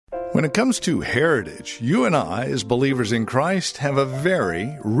When it comes to heritage, you and I, as believers in Christ, have a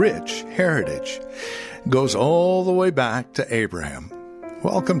very rich heritage. It goes all the way back to Abraham.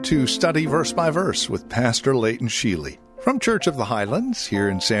 Welcome to Study Verse by Verse with Pastor Leighton Sheely from Church of the Highlands here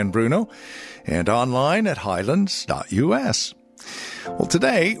in San Bruno and online at highlands.us. Well,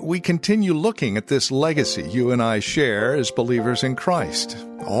 today we continue looking at this legacy you and I share as believers in Christ,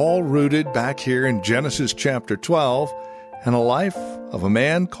 all rooted back here in Genesis chapter 12 and a life of a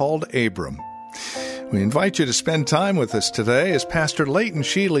man called Abram. We invite you to spend time with us today as Pastor Leighton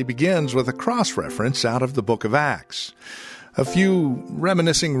Sheely begins with a cross-reference out of the book of Acts. A few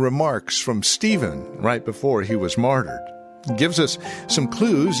reminiscing remarks from Stephen right before he was martyred. It gives us some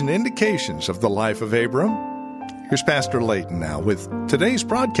clues and indications of the life of Abram. Here's Pastor Leighton now with today's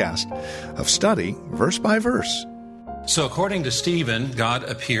broadcast of Study Verse by Verse. So according to Stephen, God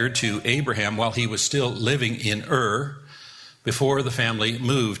appeared to Abraham while he was still living in Ur, before the family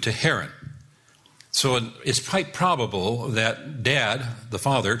moved to Haran. So it's quite probable that Dad, the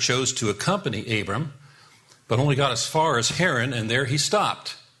father, chose to accompany Abram, but only got as far as Haran, and there he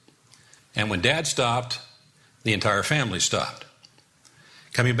stopped. And when Dad stopped, the entire family stopped.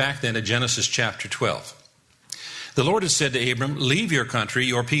 Coming back then to Genesis chapter 12. The Lord had said to Abram, "Leave your country,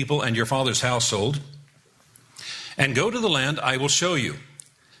 your people, and your father's household, and go to the land I will show you.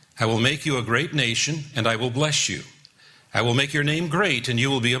 I will make you a great nation, and I will bless you. I will make your name great, and you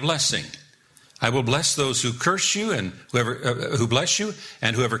will be a blessing. I will bless those who curse you, and who bless you,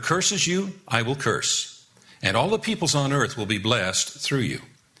 and whoever curses you, I will curse. And all the peoples on earth will be blessed through you."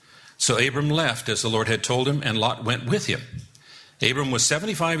 So Abram left as the Lord had told him, and Lot went with him. Abram was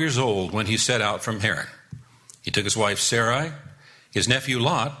 75 years old when he set out from Haran. He took his wife Sarai, his nephew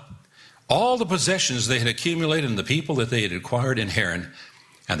Lot, all the possessions they had accumulated, and the people that they had acquired in Haran,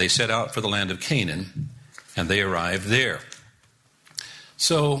 and they set out for the land of Canaan. And they arrived there.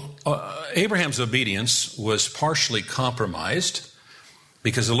 So Abraham's obedience was partially compromised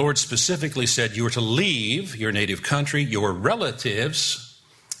because the Lord specifically said you were to leave your native country, your relatives,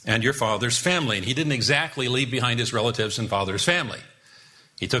 and your father's family. And he didn't exactly leave behind his relatives and father's family.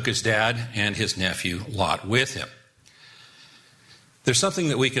 He took his dad and his nephew Lot with him. There's something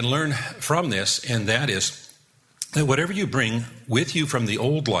that we can learn from this, and that is that whatever you bring with you from the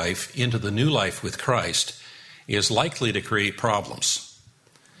old life into the new life with Christ is likely to create problems.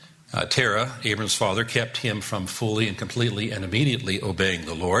 Terah, Abram's father, kept him from fully and completely and immediately obeying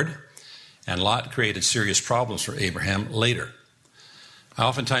the Lord, and Lot created serious problems for Abraham later. I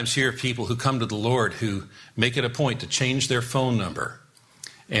oftentimes hear of people who come to the Lord who make it a point to change their phone number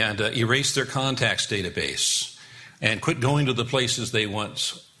and erase their contacts database and quit going to the places they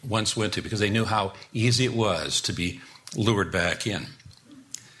once went to because they knew how easy it was to be lured back in.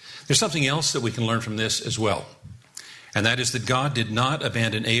 There's something else that we can learn from this as well, and that is that God did not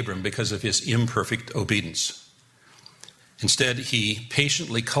abandon Abram because of his imperfect obedience. Instead, he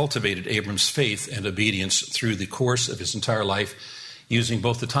patiently cultivated Abram's faith and obedience through the course of his entire life, using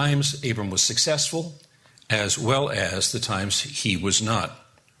both the times Abram was successful as well as the times he was not.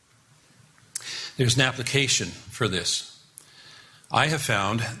 There's an application for this. I have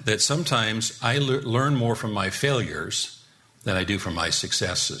found that sometimes I learn more from my failures than I do from my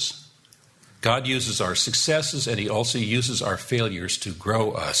successes. God uses our successes, and he also uses our failures to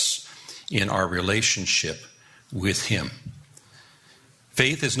grow us in our relationship with him.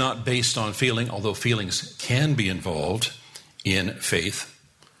 Faith is not based on feeling, although feelings can be involved in faith.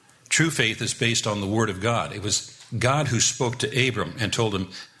 True faith is based on the Word of God. It was God who spoke to Abram and told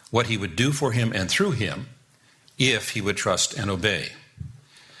him what he would do for him and through him if he would trust and obey.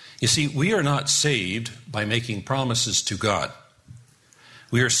 You see, we are not saved by making promises to God.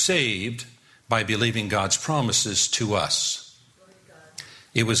 We are saved by believing God's promises to us.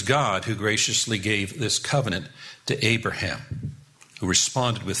 It was God who graciously gave this covenant to Abraham, who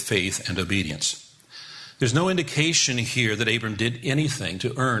responded with faith and obedience. There's no indication here that Abram did anything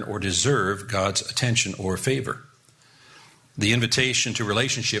to earn or deserve God's attention or favor. The invitation to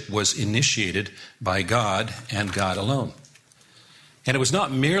relationship was initiated by God and God alone. And it was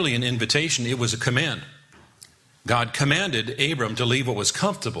not merely an invitation, it was a command. God commanded Abram to leave what was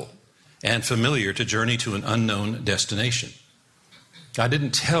comfortable and familiar to journey to an unknown destination. God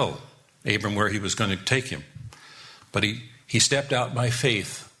didn't tell Abram where he was going to take him, but he stepped out by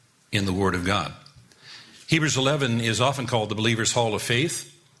faith in the Word of God. Hebrews 11 is often called the believer's hall of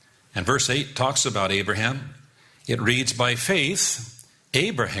faith, and verse 8 talks about Abraham. It reads, "By faith,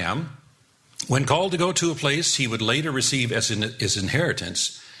 Abraham, when called to go to a place he would later receive as his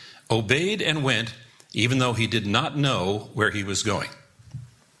inheritance, obeyed and went, even though he did not know where he was going."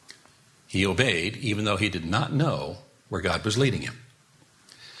 He obeyed, even though he did not know where God was leading him.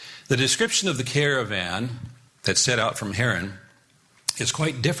 The description of the caravan that set out from Haran is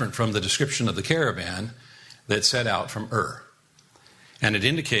quite different from the description of the caravan that set out from Ur. And it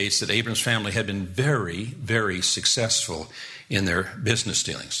indicates that Abram's family had been very, very successful in their business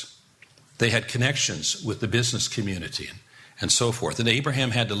dealings. They had connections with the business community and so forth. And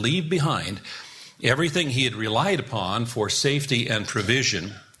Abraham had to leave behind everything he had relied upon for safety and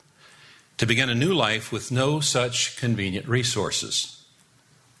provision to begin a new life with no such convenient resources,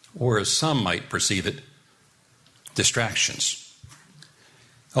 or as some might perceive it, distractions.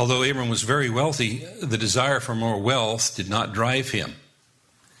 Although Abram was very wealthy, the desire for more wealth did not drive him.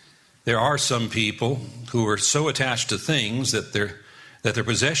 There are some people who are so attached to things that their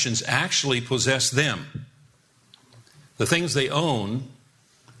possessions actually possess them. The things they own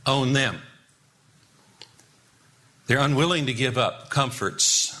them. They're unwilling to give up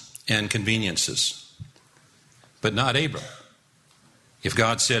comforts and conveniences. But not Abram. If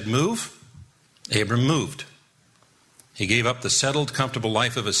God said move, Abram moved. He gave up the settled, comfortable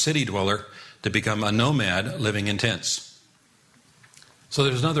life of a city dweller to become a nomad living in tents. So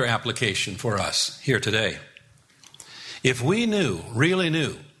there's another application for us here today. If we really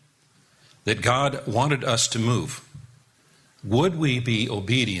knew, that God wanted us to move, would we be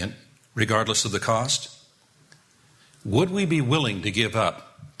obedient regardless of the cost? Would we be willing to give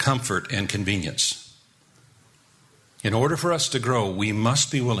up comfort and convenience? In order for us to grow, we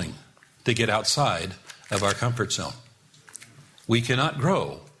must be willing to get outside of our comfort zone. We cannot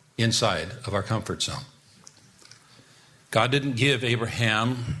grow inside of our comfort zone. God didn't give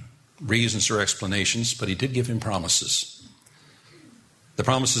Abraham reasons or explanations, but he did give him promises. The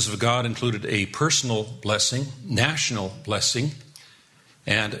promises of God included a personal blessing, national blessing,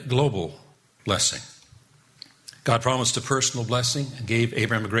 and global blessing. God promised a personal blessing and gave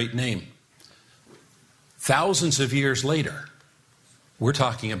Abraham a great name. Thousands of years later, we're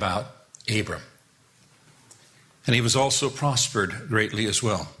talking about Abram. And he was also prospered greatly as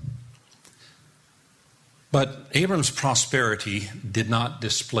well. But Abram's prosperity did not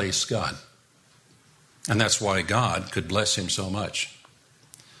displace God. And that's why God could bless him so much.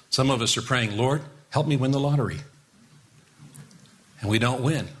 Some of us are praying, Lord, help me win the lottery. And we don't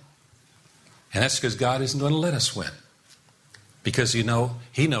win. And that's because God isn't going to let us win. Because, He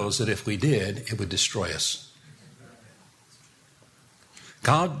knows that if we did, it would destroy us.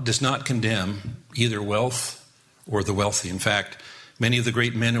 God does not condemn either wealth or the wealthy. In fact, many of the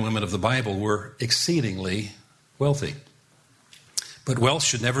great men and women of the Bible were exceedingly wealthy. But wealth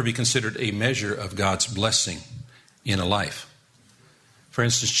should never be considered a measure of God's blessing in a life. For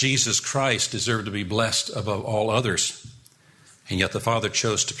instance, Jesus Christ deserved to be blessed above all others, and yet the Father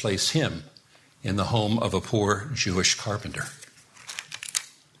chose to place him in the home of a poor Jewish carpenter.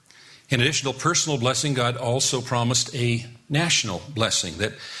 In addition to personal blessing, God also promised a national blessing,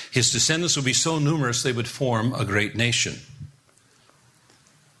 that his descendants would be so numerous they would form a great nation.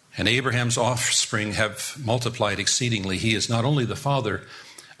 And Abraham's offspring have multiplied exceedingly. He is not only the father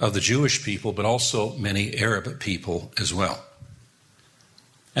of the Jewish people, but also many Arab people as well.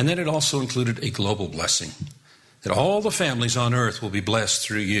 And then it also included a global blessing, that all the families on earth will be blessed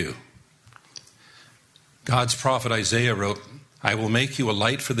through you. God's prophet Isaiah wrote, I will make you a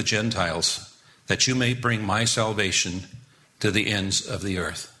light for the Gentiles, that you may bring my salvation to the ends of the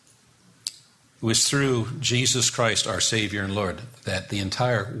earth. It was through Jesus Christ, our Savior and Lord, that the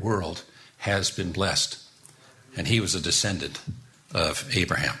entire world has been blessed. And he was a descendant of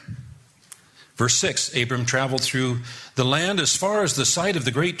Abraham. Verse 6, Abram traveled through the land as far as the site of the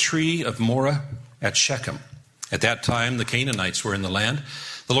great tree of Moreh at Shechem. At that time, the Canaanites were in the land.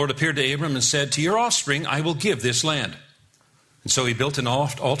 The Lord appeared to Abram and said, to your offspring I will give this land. And so he built an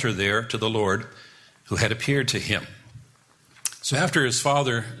altar there to the Lord who had appeared to him. So after his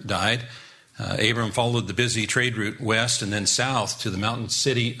father died, Abram followed the busy trade route west and then south to the mountain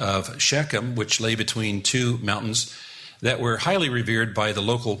city of Shechem, which lay between two mountains that were highly revered by the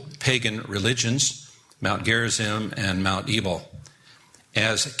local pagan religions, Mount Gerizim and Mount Ebal.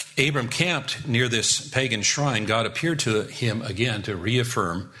 As Abram camped near this pagan shrine, God appeared to him again to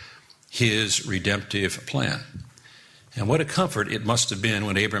reaffirm his redemptive plan. And what a comfort it must have been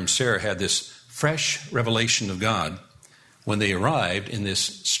when Abram and Sarah had this fresh revelation of God when they arrived in this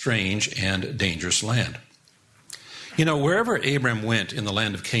strange and dangerous land. Wherever Abram went in the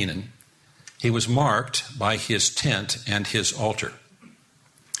land of Canaan, he was marked by his tent and his altar.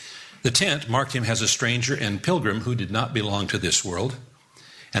 The tent marked him as a stranger and pilgrim who did not belong to this world,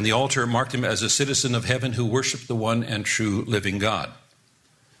 and the altar marked him as a citizen of heaven who worshiped the one and true living God.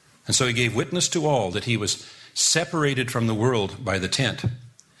 And so he gave witness to all that he was separated from the world by the tent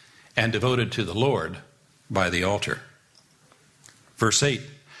and devoted to the Lord by the altar. Verse 8,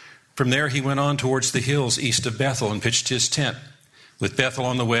 From there he went on towards the hills east of Bethel and pitched his tent, with Bethel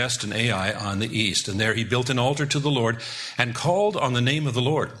on the west and Ai on the east. And there he built an altar to the Lord and called on the name of the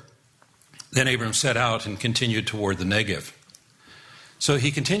Lord. Then Abram set out and continued toward the Negev. So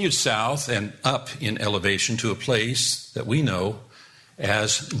he continued south and up in elevation to a place that we know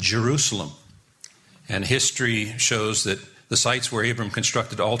as Jerusalem. And history shows that the sites where Abram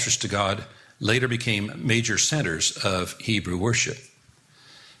constructed altars to God later became major centers of Hebrew worship.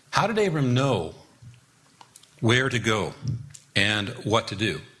 How did Abram know where to go and what to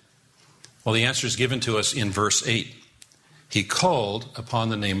do? Well, the answer is given to us in verse 8. He called upon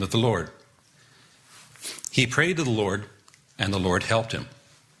the name of the Lord. He prayed to the Lord, and the Lord helped him.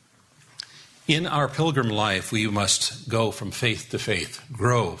 In our pilgrim life, we must go from faith to faith,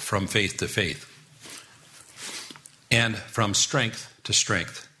 grow from faith to faith, and from strength to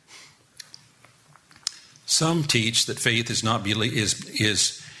strength. Some teach that faith is not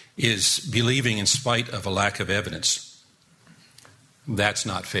is believing in spite of a lack of evidence. That's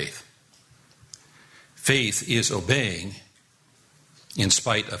not faith. Faith is obeying in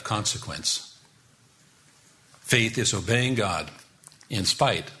spite of consequence. Faith is obeying God in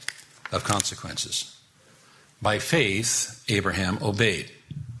spite of consequences. By faith, Abraham obeyed.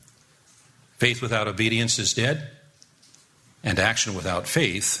 Faith without obedience is dead, and action without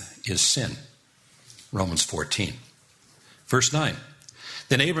faith is sin. Romans 14. Verse 9.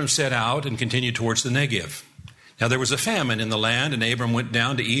 Then Abram set out and continued towards the Negev. Now there was a famine in the land, and Abram went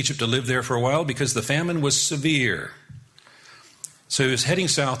down to Egypt to live there for a while because the famine was severe. So he was heading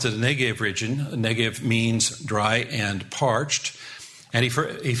south to the Negev region. Negev means dry and parched. And he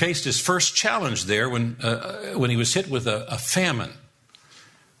faced his first challenge there when he was hit with a famine,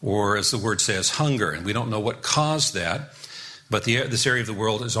 or as the word says, hunger. And we don't know what caused that, but this area of the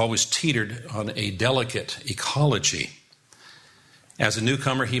world has always teetered on a delicate ecology. As a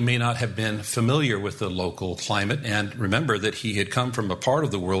newcomer, he may not have been familiar with the local climate, and remember that he had come from a part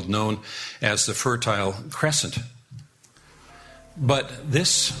of the world known as the Fertile Crescent. But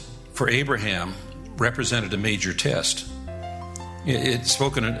this, for Abraham, represented a major test.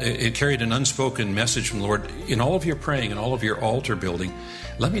 It carried an unspoken message from the Lord. In all of your praying and all of your altar building,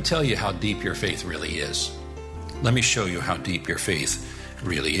 let me tell you how deep your faith really is. Let me show you how deep your faith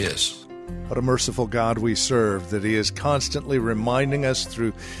really is. What a merciful God we serve, that He is constantly reminding us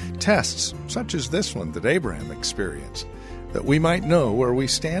through tests such as this one that Abraham experienced, that we might know where we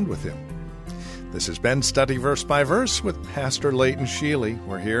stand with Him. This has been Study Verse by Verse with Pastor Leighton Sheely.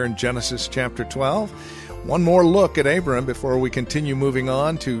 We're here in Genesis chapter 12. One more look at Abram before we continue moving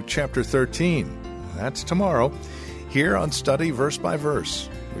on to chapter 13. That's tomorrow, here on Study Verse by Verse.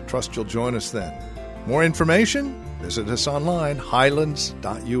 We trust you'll join us then. More information? Visit us online,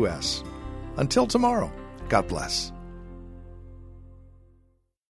 highlands.us. Until tomorrow, God bless.